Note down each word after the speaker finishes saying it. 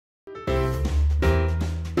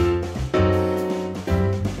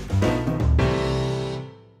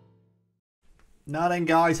Now then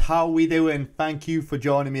guys, how we doing? Thank you for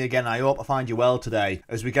joining me again. I hope I find you well today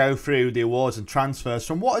as we go through the awards and transfers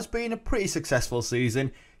from what has been a pretty successful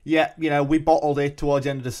season. Yeah, we bottled it towards the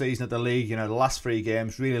end of the season at the league. The last 3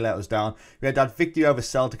 games really let us down. We had that victory over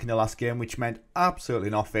Celtic in the last game, which meant absolutely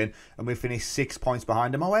nothing, and we finished 6 points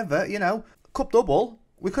behind them. However, cup double.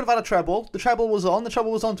 We could have had a treble. The treble was on. The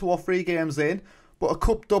treble was on to our 3 games in, but a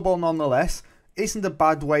cup double nonetheless isn't a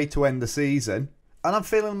bad way to end the season. And I'm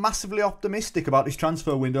feeling massively optimistic about this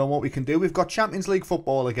transfer window and what we can do. We've got Champions League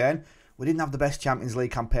football again. We didn't have the best Champions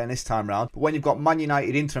League campaign this time round, but when you've got Man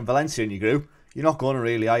United, Inter and Valencia in your group, you're not going to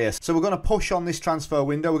really, are you? So we're going to push on this transfer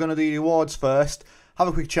window. We're going to do the awards first, have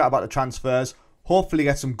a quick chat about the transfers, hopefully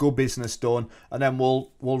get some good business done, and then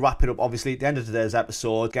we'll wrap it up, obviously, at the end of today's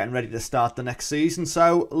episode, getting ready to start the next season.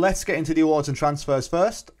 So let's get into the awards and transfers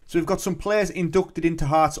first. So we've got some players inducted into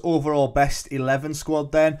Hearts' overall best 11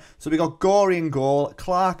 squad then. So we've got Gorey in goal,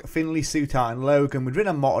 Clark, Finley, Souttar and Logan, with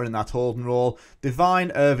Rinna Motta in that holding role,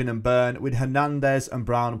 Devine, Irving and Byrne, with Hernandez and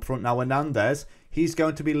Brown up front. Now Hernandez, he's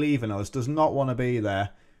going to be leaving us, does not want to be there.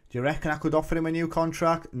 Do you reckon I could offer him a new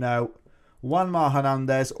contract? No. Juanma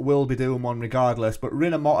Hernandez will be doing one regardless, but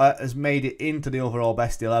Rinna Motta has made it into the overall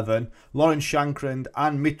best 11. Lawrence Shankland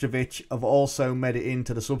and Mitrovic have also made it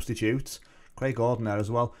into the substitutes. Craig Gordon there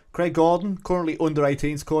as well. Craig Gordon, currently under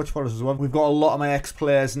 18s coach for us as well. We've got a lot of my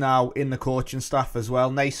ex-players now in the coaching staff as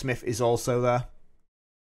well. Naismith is also there.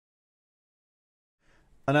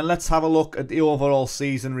 And then let's have a look at the overall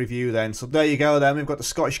season review then. So there you go then. We've got the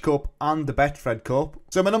Scottish Cup and the Betfred Cup.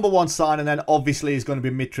 So my number 1 signing then obviously is going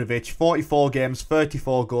to be Mitrovic. 44 games,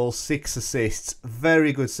 34 goals, 6 assists.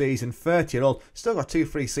 Very good season. 30-year-old. Still got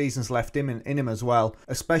 2-3 seasons left in him as well.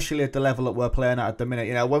 Especially at the level that we're playing at the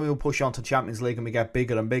minute. When we will push on to Champions League and we get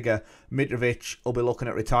bigger and bigger, Mitrovic will be looking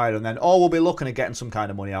at retiring then. Or we'll be looking at getting some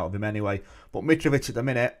kind of money out of him anyway. But Mitrovic at the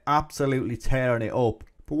minute, absolutely tearing it up.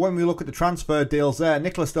 But when we look at the transfer deals there,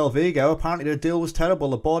 Nicolas Del Vigo, apparently the deal was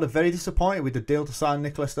terrible. The board are very disappointed with the deal to sign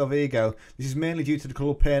Nicolas Del Vigo. This is mainly due to the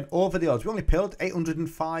club paying over the odds. We only paid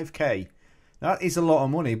 805k. That is a lot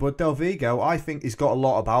of money, but Del Vigo, I think, has got a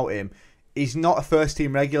lot about him. He's not a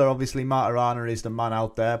first-team regular. Obviously, Matarana is the man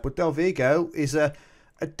out there, but Del Vigo is a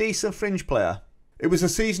decent fringe player. It was a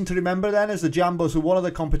season to remember then, as the Jambos were one of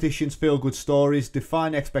the competition's feel-good stories,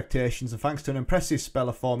 defying expectations, and thanks to an impressive spell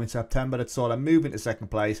of form in September that saw them move into second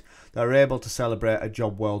place, they were able to celebrate a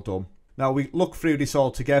job well done. Now, we look through this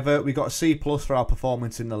all together. We got a C+ for our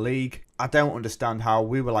performance in the league. I don't understand how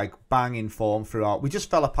we were like banging form throughout. We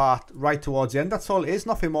just fell apart right towards the end. That's all it is.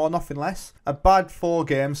 Nothing more, nothing less. A bad 4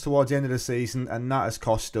 games towards the end of the season, and that has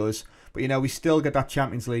cost us. But we still get that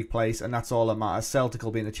Champions League place, and that's all that matters. Celtic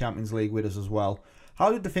will be in the Champions League with us as well.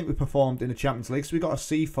 How did they think we performed in the Champions League? So we got a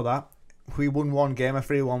C for that. We won 1 game, a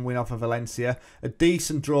 3-1 win off of Valencia. A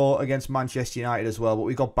decent draw against Manchester United as well, but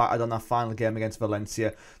we got battered on that final game against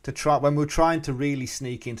Valencia when we were trying to really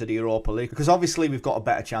sneak into the Europa League, because obviously we've got a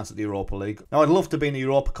better chance at the Europa League. Now, I'd love to be in the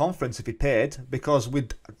Europa Conference if it paid, because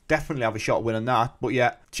we'd definitely have a shot at winning that. But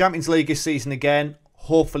yeah, Champions League this season again.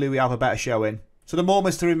 Hopefully we have a better showing. So the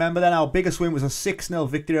moments to remember then, our biggest win was a 6-0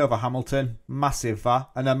 victory over Hamilton. Massive that.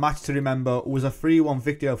 And a match to remember was a 3-1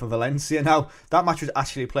 victory over Valencia. Now, that match was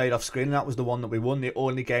actually played off screen, and that was the one that we won, the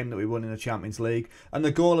only game that we won in the Champions League. And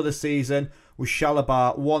the goal of the season was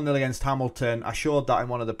Shalaba, 1-0 against Hamilton. I showed that in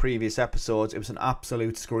one of the previous episodes. It was an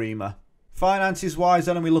absolute screamer. Finances wise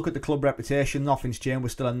then, and we look at the club reputation, nothing's changed. We're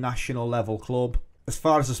still a national level club. As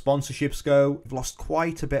far as the sponsorships go, we've lost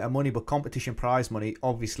quite a bit of money, but competition prize money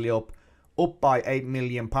obviously up by £8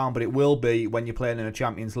 million, but it will be when you're playing in a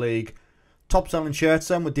Champions League. Top selling shirts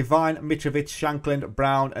then with Devine, Mitrovic, Shankland,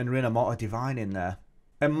 Brown and Rinna Motta. Devine in there.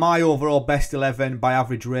 And my overall best 11 by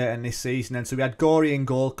average rating this season. And so we had Gorey in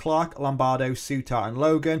goal, Clark, Lombardo, Souttar and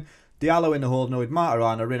Logan. Diallo in the holding with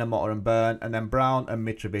Matarana, Rinna Motta and Byrne, and then Brown and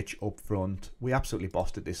Mitrovic up front. We absolutely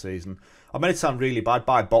bossed it this season. I made it sound really bad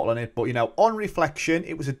by bottling it, but on reflection,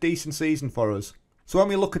 it was a decent season for us. So when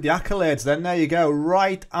we look at the accolades then, there you go,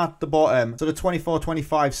 right at the bottom. So the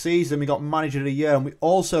 24-25 season, we got Manager of the Year, and we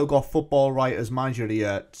also got Football Writers Manager of the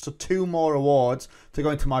Year. So 2 more awards to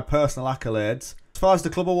go into my personal accolades. As far as the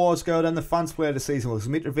club awards go then, the Fans Player of the Season was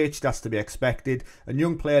Mitrovic, that's to be expected. And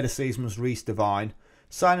Young Player of the Season was Reece Devine.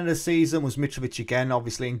 Signing of the season was Mitrovic again,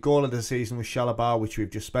 obviously. And goal of the season was Shalaba, which we've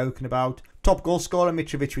just spoken about. Top goal scorer,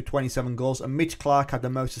 Mitrovic with 27 goals. And Mitch Clark had the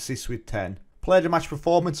most assists with 10. Player of the match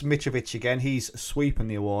performance, Mitrovic again. He's sweeping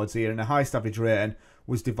the awards here, and the highest average rating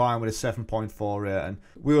was Devine with a 7.4 rating.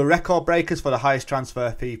 We were record breakers for the highest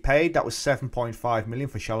transfer fee paid. That was 7.5 million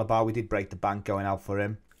for Shalaba. We did break the bank going out for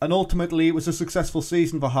him. And ultimately, it was a successful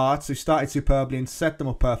season for Hearts, who started superbly and set them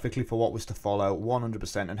up perfectly for what was to follow,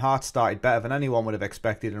 100%. And Hearts started better than anyone would have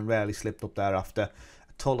expected and rarely slipped up thereafter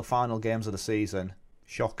until the final games of the season.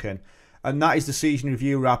 Shocking. And that is the season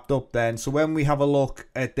review wrapped up then. So when we have a look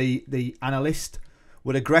at the analyst,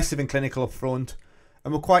 we're aggressive and clinical up front,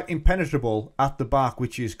 and we're quite impenetrable at the back,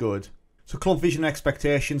 which is good. So club vision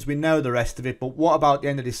expectations, we know the rest of it, but what about the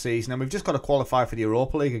end of this season? And we've just got to qualify for the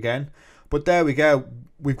Europa League again. But there we go.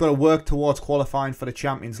 We've got to work towards qualifying for the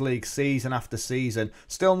Champions League season after season.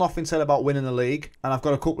 Still nothing said about winning the league. And I've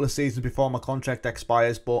got a couple of seasons before my contract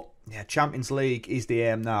expires. But yeah, Champions League is the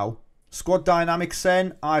aim now. Squad dynamics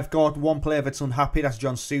then. I've got one player that's unhappy. That's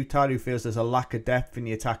John Souttar, who feels there's a lack of depth in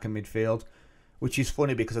the attack and midfield. Which is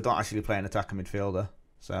funny because I don't actually play an attacker midfielder.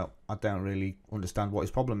 So I don't really understand what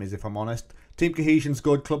his problem is, if I'm honest. Team cohesion's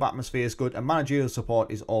good, club atmosphere is good, and managerial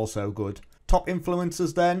support is also good. Top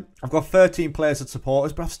influencers then. I've got 13 players that support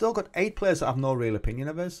us, but I've still got 8 players that have no real opinion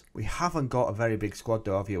of us. We haven't got a very big squad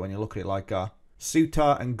though, have you, when you look at it like that.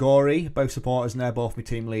 Souttar and Gori, both supporters, and they're both my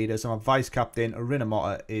team leaders. And my vice captain,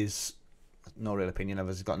 Rinamotta, is no real opinion of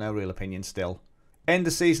us. He's got no real opinion still. End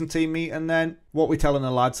the season team meet, and then what we telling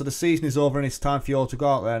the lads. So the season is over and it's time for you all to go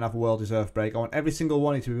out there and have a well-deserved break. I want every single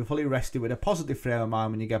one of you to be fully rested with a positive frame of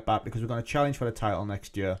mind when you get back, because we're going to challenge for the title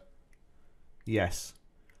next year. Yes.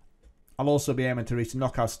 I'll also be aiming to reach the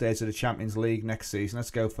knockout stage of the Champions League next season.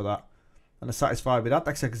 Let's go for that. And I'm satisfied with that.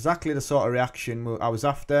 That's exactly the sort of reaction I was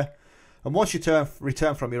after. And once you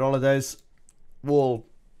return from your holidays, we'll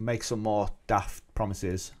make some more daft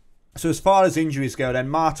promises. So as far as injuries go then,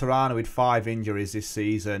 Martirana with 5 injuries this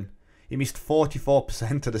season. He missed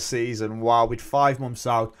 44% of the season. Wow, with 5 months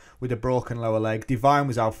out with a broken lower leg. Divine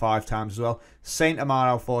was out 5 times as well. Saint Amar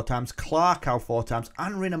out 4 times. Clark out 4 times.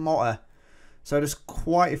 And Rinamotta. So there's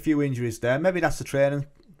quite a few injuries there. Maybe that's the training.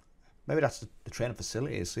 Maybe that's the training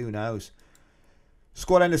facilities. Who knows?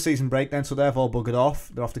 Squad end of season break then, so they've all buggered off.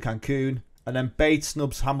 They're off to Cancun. And then Bate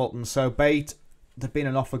snubs Hamilton. So Bate, there'd been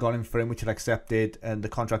an offer gone in for him, which had accepted, and the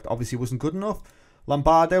contract obviously wasn't good enough.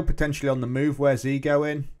 Lombardo potentially on the move. Where's he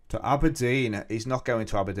going? To Aberdeen. He's not going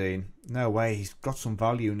to Aberdeen. No way. He's got some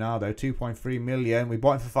value now though. 2.3 million. We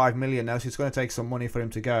bought him for 5 million now, so it's going to take some money for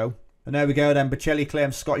him to go. And there we go then. Bocelli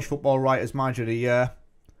claims Scottish Football Writers Manager of the Year.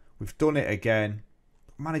 We've done it again.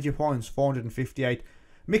 Manager points 458.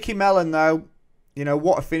 Mickey Mellon though, you know,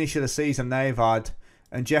 what a finish of the season they've had.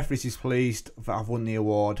 And Jeffries is pleased that I've won the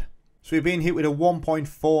award. So we've been hit with a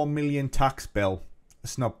 1.4 million tax bill.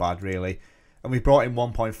 It's not bad really. And we've brought in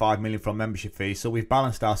 1.5 million from membership fees. So we've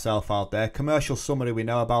balanced ourselves out there. Commercial summary we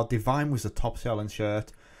know about. Divine was the top selling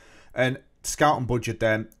shirt. And scouting budget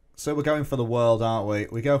then. So we're going for the world, aren't we?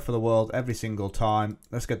 We go for the world every single time.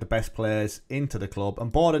 Let's get the best players into the club.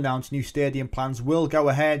 And board announced new stadium plans will go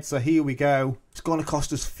ahead. So here we go. It's going to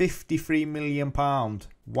cost us £53 million.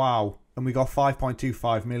 Wow. And we got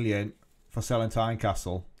 5.25 million for selling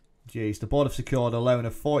Tynecastle. Jeez, the board have secured a loan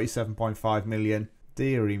of 47.5 million.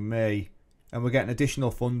 Dearie me. And we're getting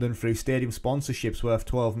additional funding through stadium sponsorships worth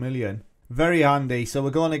 12 million. Very handy. So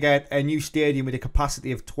we're going to get a new stadium with a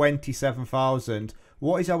capacity of 27,000.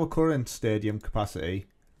 What is our current stadium capacity?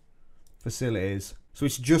 Facilities. So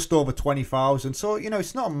it's just over 20,000. So, you know,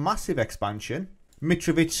 it's not a massive expansion.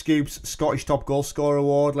 Mitrovic scoops Scottish Top Goal Scorer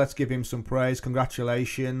Award. Let's give him some praise.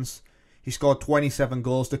 Congratulations. He scored 27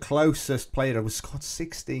 goals. The closest player was scored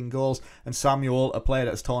 16 goals. And Samuel, a player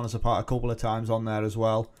that's torn us apart a couple of times on there as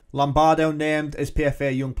well. Lombardo named as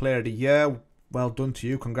PFA Young Player of the Year. Well done to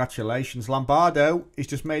you. Congratulations. Lombardo, he's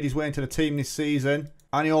just made his way into the team this season.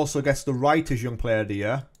 And he also gets the Writers Young Player of the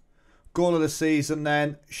Year. Goal of the season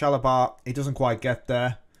then, Shalabar, he doesn't quite get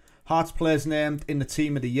there. Hearts players named in the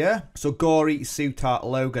Team of the Year. So Gori, Souttar,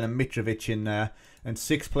 Logan and Mitrovic in there. And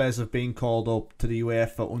 6 players have been called up to the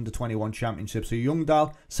UEFA Under-21 Championship. So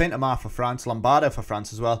Youngdahl, Saint Amar for France, Lombardo for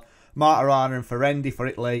France as well. Martirana and Ferendi for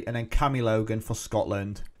Italy. And then Cammy Logan for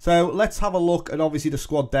Scotland. So let's have a look at obviously the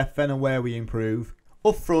squad depth then and where we improve.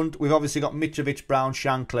 Up front, we've obviously got Mitrovic, Brown,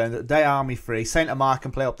 Shankland. They are me free. Saint Amar can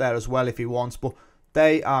play up there as well if he wants, but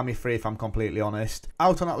they are me free if I'm completely honest.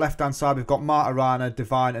 Out on that left-hand side, we've got Martirana,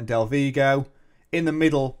 Divine and Del Vigo. In the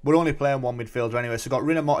middle, we're only playing one midfielder anyway, so we've got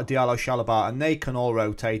Rinamotta, Diallo, Shalabar, and they can all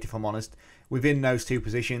rotate, if I'm honest, within those 2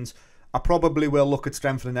 positions. I probably will look at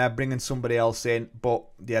strengthening there, bringing somebody else in, but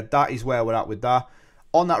yeah, that is where we're at with that.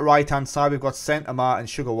 On that right-hand side, we've got Saint Amar and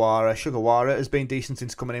Sugawara. Sugawara has been decent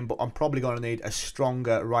since coming in, but I'm probably going to need a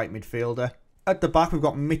stronger right midfielder. At the back, we've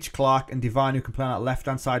got Mitch Clark and Divine who can play on that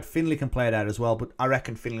left-hand side. Finley can play there as well, but I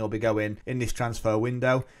reckon Finley will be going in this transfer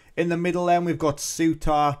window. In the middle then, we've got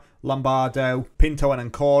Sutar, Lombardo, Pinto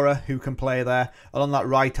and Ancora who can play there. And on that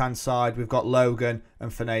right-hand side, we've got Logan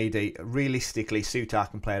and Finady. Realistically, Sutar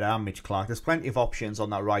can play there and Mitch Clark. There's plenty of options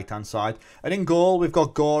on that right-hand side. And in goal, we've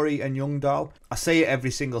got Gorey and Youngdahl. I say it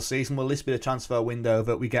every single season. Will this be the transfer window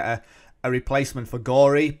that we get a replacement for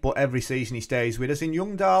Gorey, but every season he stays with us. In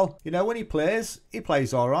Youngdahl, you know, when he plays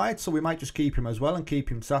alright, so we might just keep him as well and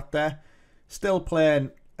keep him sat there. Still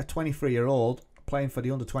playing a 23-year-old, playing for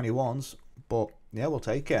the under-21s, but yeah, we'll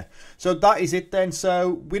take it. So that is it then.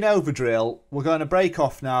 So we know the drill. We're going to break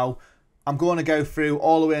off now. I'm going to go through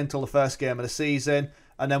all the way until the first game of the season,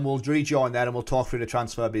 and then we'll rejoin there and we'll talk through the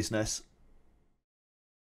transfer business.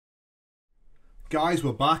 Guys,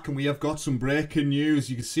 we're back and we have got some breaking news.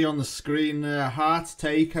 You can see on the screen there, Hearts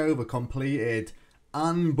takeover completed.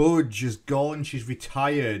 Anne Budge has gone, she's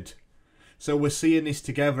retired. So we're seeing this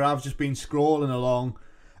together. I've just been scrolling along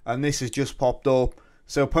and this has just popped up.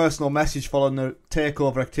 So personal message following the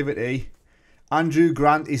takeover activity. Andrew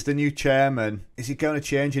Grant is the new chairman. Is it going to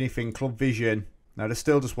change anything? Club vision. Now they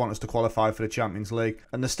still just want us to qualify for the Champions League.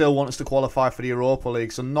 And they still want us to qualify for the Europa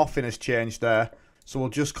League. So nothing has changed there. So we'll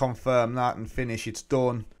just confirm that and finish. It's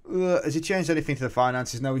done. Has it changed anything to the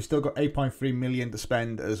finances? No, we've still got 8.3 million to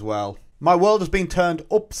spend as well. My world has been turned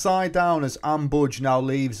upside down as Anne Budge now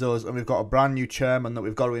leaves us. And we've got a brand new chairman that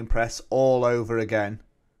we've got to impress all over again.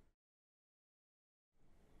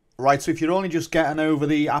 Right, so if you're only just getting over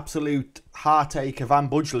the absolute heartache of Anne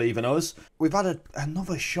Budge leaving us, we've had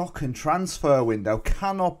another shocking transfer window.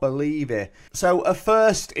 Cannot believe it. So a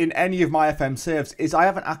first in any of my FM saves is I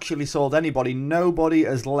haven't actually sold anybody. Nobody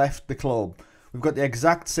has left the club. We've got the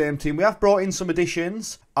exact same team. We have brought in some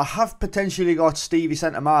additions. I have potentially got Stevie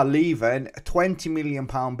Centemar leaving. A £20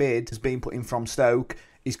 million bid has been put in from Stoke.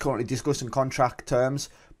 He's currently discussing contract terms,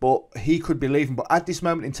 but he could be leaving. But at this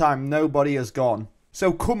moment in time, nobody has gone.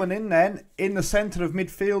 So coming in then, in the centre of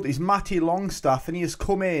midfield is Matty Longstaff, and he has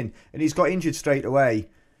come in and he's got injured straight away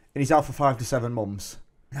and he's out for 5 to 7 months.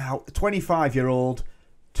 Now, a 25-year-old,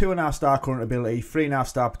 2.5 star current ability, 3.5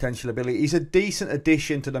 star potential ability. He's a decent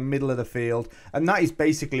addition to the middle of the field, and that is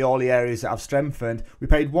basically all the areas that I've strengthened. We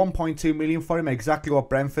paid 1.2 million for him, exactly what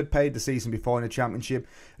Brentford paid the season before in the Championship,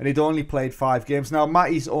 and he'd only played 5 games. Now,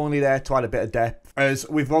 Matty's only there to add a bit of depth, as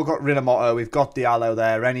we've all got Rinamoto, we've got Diallo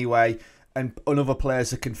there anyway, and other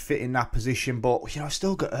players that can fit in that position. But, you know, I've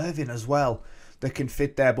still got Irving as well that can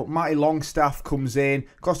fit there. But Matty Longstaff comes in,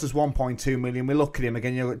 cost us 1.2 million. We look at him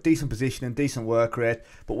again, you know, decent position and decent work rate,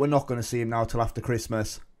 but we're not going to see him now till after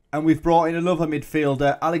Christmas. And we've brought in another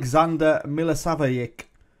midfielder, Alexander Milosevic.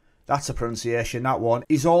 That's a pronunciation, that one.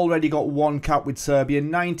 He's already got 1 cap with Serbia,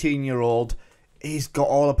 19-year-old. He's got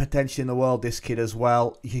all the potential in the world, this kid as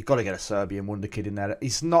well. You've got to get a Serbian wonder kid in there.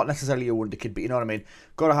 He's not necessarily a wonder kid, but you know what I mean.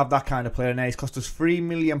 Got to have that kind of player in there. He's cost us £3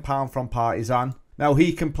 million from Partizan. Now,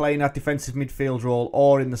 he can play in that defensive midfield role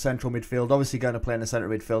or in the central midfield. Obviously going to play in the centre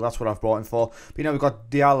midfield. That's what I've brought him for. But, you know, we've got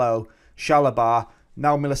Diallo, Shalabar,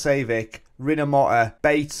 now Milosevic, Rinamotta,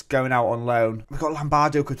 Bates going out on loan. We've got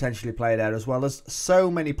Lombardo could potentially play there as well. There's so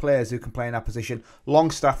many players who can play in that position.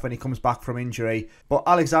 Longstaff when he comes back from injury. But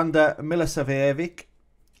Alexander Milosevic,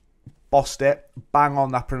 bossed it, bang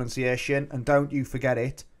on that pronunciation, and don't you forget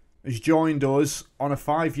it, has joined us on a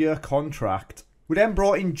 5-year contract. We then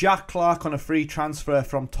brought in Jack Clark on a free transfer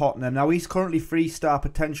from Tottenham. Now he's currently 3-star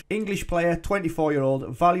potential. English player,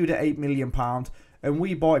 24-year-old, valued at £8 million. And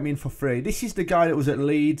we bought him in for free. This is the guy that was at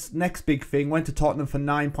Leeds, next big thing, went to Tottenham for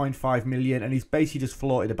 9.5 million, and he's basically just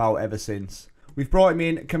floated about ever since. We've brought him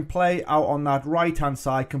in, can play out on that right-hand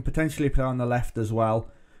side, can potentially play on the left as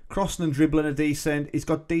well. Crossing and dribbling are decent. He's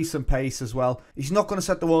got decent pace as well. He's not going to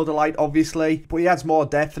set the world alight, obviously, but he adds more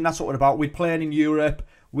depth, and that's what we're about. We're playing in Europe.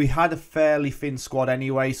 We had a fairly thin squad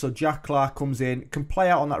anyway, so Jack Clark comes in, can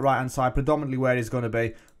play out on that right-hand side, predominantly where he's going to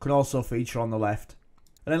be, can also feature on the left.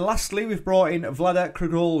 And then lastly, we've brought in Vlada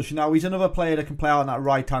Krugulj. Now, he's another player that can play out on that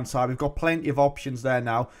right-hand side. We've got plenty of options there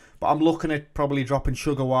now, but I'm looking at probably dropping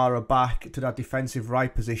Sugawara back to that defensive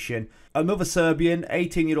right position. Another Serbian,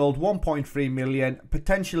 18-year-old, 1.3 million,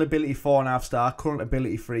 potential ability 4.5 star, current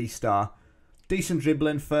ability 3-star. Decent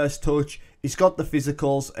dribbling, first touch. He's got the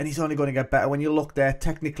physicals, and he's only going to get better. When you look there,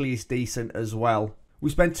 technically he's decent as well.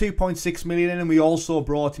 We spent 2.6 million in, and we also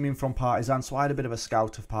brought him in from Partizan, so I had a bit of a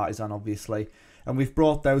scout of Partizan, obviously. And we've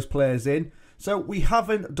brought those players in. So we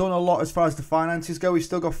haven't done a lot as far as the finances go. We've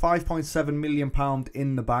still got £5.7 million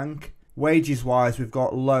in the bank. Wages wise, we've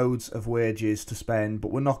got loads of wages to spend,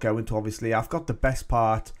 but we're not going to, obviously. I've got the best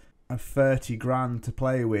part 30 grand to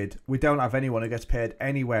play with. We don't have anyone who gets paid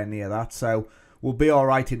anywhere near that, so we'll be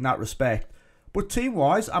alright in that respect. But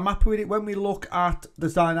team-wise, I'm happy with it. When we look at the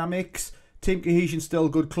dynamics, team cohesion still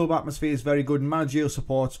good, club atmosphere is very good, managerial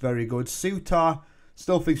support's very good. Sutar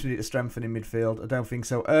still thinks we need to strengthen in midfield. I don't think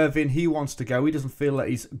so. Irvin, he wants to go. He doesn't feel that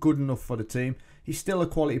he's good enough for the team. He's still a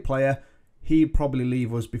quality player. He'd probably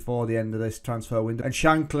leave us before the end of this transfer window. And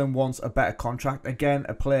Shanklin wants a better contract. Again,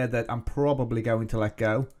 a player that I'm probably going to let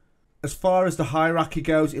go. As far as the hierarchy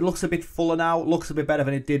goes, it looks a bit fuller now. It looks a bit better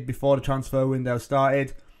than it did before the transfer window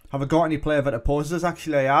started. Have I got any player that opposes us?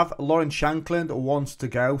 Actually, I have. Lawrence Shanklin wants to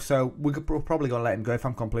go, so we're probably going to let him go if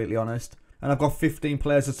I'm completely honest. And I've got 15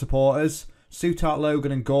 players as supporters. Sutat,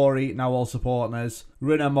 Logan and Gory now all supporting us.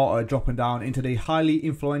 Rinna Motta dropping down into the highly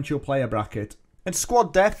influential player bracket. And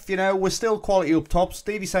squad depth, you know, we're still quality up top.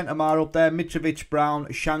 Stevie Centemar up there, Mitrovic, Brown,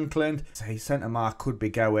 Shanklin. Say Centemar could be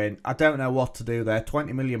going. I don't know what to do there.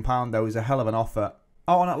 £20 million though is a hell of an offer.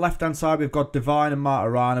 Out on that left-hand side, we've got Devine and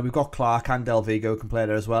Martirana. We've got Clark and Del Vigo can play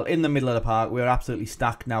there as well. In the middle of the park, we're absolutely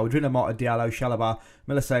stacked now. With Rinna Motta, Diallo, Shalabar,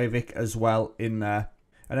 Milicevic as well in there.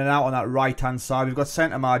 And then out on that right-hand side, we've got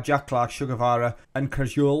Centemar, Jack Clark, Sugawara and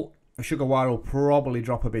Krajul. Sugawara will probably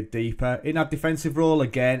drop a bit deeper. In that defensive role,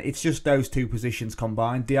 again, it's just those two positions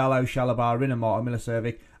combined. Diallo, Shalabar, Rinna Motta,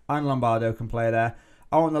 Milicevic and Lombardo can play there.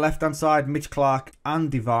 Out on the left-hand side, Mitch Clark and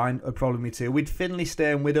Devine would probably be two. With Finley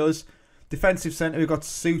staying with us. Defensive centre, we've got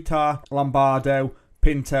Sutar, Lombardo,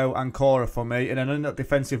 Pinto and Cora for me. And then in that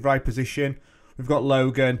defensive right position, we've got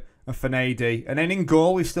Logan and Fanedi. And then in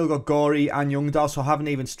goal, we've still got Gory and Youngdahl, so I haven't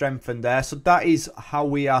even strengthened there. So that is how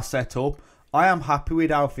we are set up. I am happy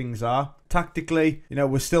with how things are. Tactically, you know,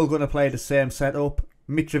 we're still going to play the same setup.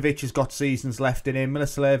 Mitrovic has got seasons left in him.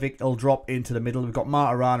 Milicevic will drop into the middle. We've got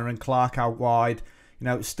Martirana and Clark out wide. You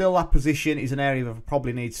know, still that position is an area that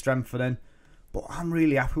probably needs strengthening. But I'm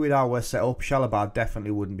really happy with how we're set up. Shalabar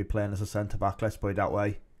definitely wouldn't be playing as a centre-back, let's put it that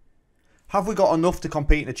way. Have we got enough to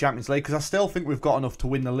compete in the Champions League? Because I still think we've got enough to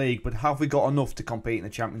win the league, but have we got enough to compete in the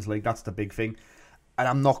Champions League? That's the big thing. And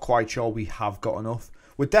I'm not quite sure we have got enough.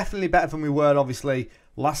 We're definitely better than we were, obviously,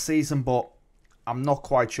 last season, but I'm not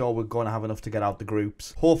quite sure we're going to have enough to get out the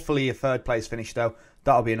groups. Hopefully a third place finish, though.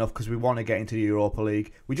 That'll be enough because we want to get into the Europa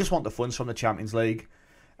League. We just want the funds from the Champions League,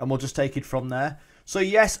 and we'll just take it from there. So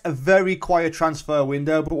yes, a very quiet transfer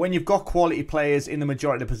window, but when you've got quality players in the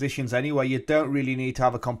majority of the positions anyway, you don't really need to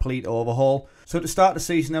have a complete overhaul. So to start the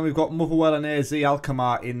season then, we've got Motherwell and AZ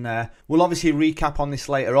Alkmaar in there. We'll obviously recap on this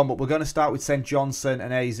later on, but we're going to start with St Johnstone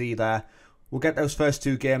and AZ there. We'll get those first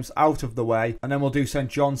two games out of the way, and then we'll do St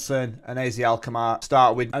Johnstone and AZ Alkmaar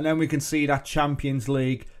start with, and then we can see that Champions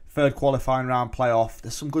League third qualifying round playoff.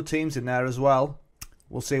 There's some good teams in there as well.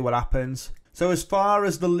 We'll see what happens. So as far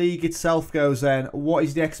as the league itself goes then, what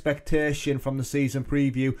is the expectation from the season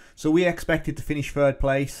preview? So we expected to finish third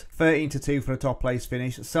place, 13-2 for a top place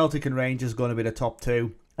finish. Celtic and Rangers going to be the top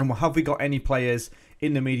two. And have we got any players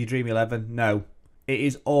in the Media Dream 11? No. It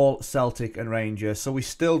is all Celtic and Rangers. So we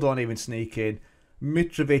still don't even sneak in.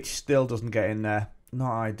 Mitrovic still doesn't get in there.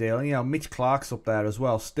 Not ideal. You know, Mitch Clark's up there as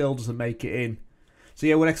well. Still doesn't make it in. So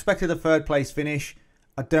yeah, we're expected a third place finish.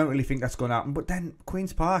 I don't really think that's going to happen. But then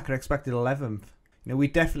Queen's Park are expected 11th. You know, we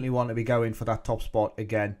definitely want to be going for that top spot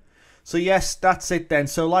again. So yes, that's it then.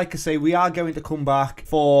 So like I say, we are going to come back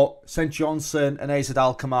for St Johnstone and AZ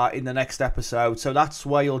Alkmaar in the next episode. So that's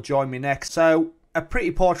where you'll join me next. So a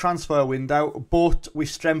pretty poor transfer window, but we've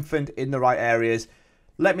strengthened in the right areas.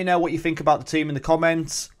 Let me know what you think about the team in the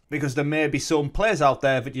comments, because there may be some players out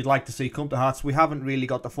there that you'd like to see come to Hearts. We haven't really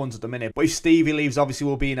got the funds at the minute. But if Stevie leaves, obviously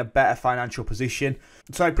we'll be in a better financial position.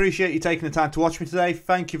 So I appreciate you taking the time to watch me today.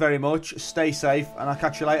 Thank you very much. Stay safe, and I'll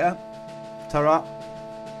catch you later. Ta-ra.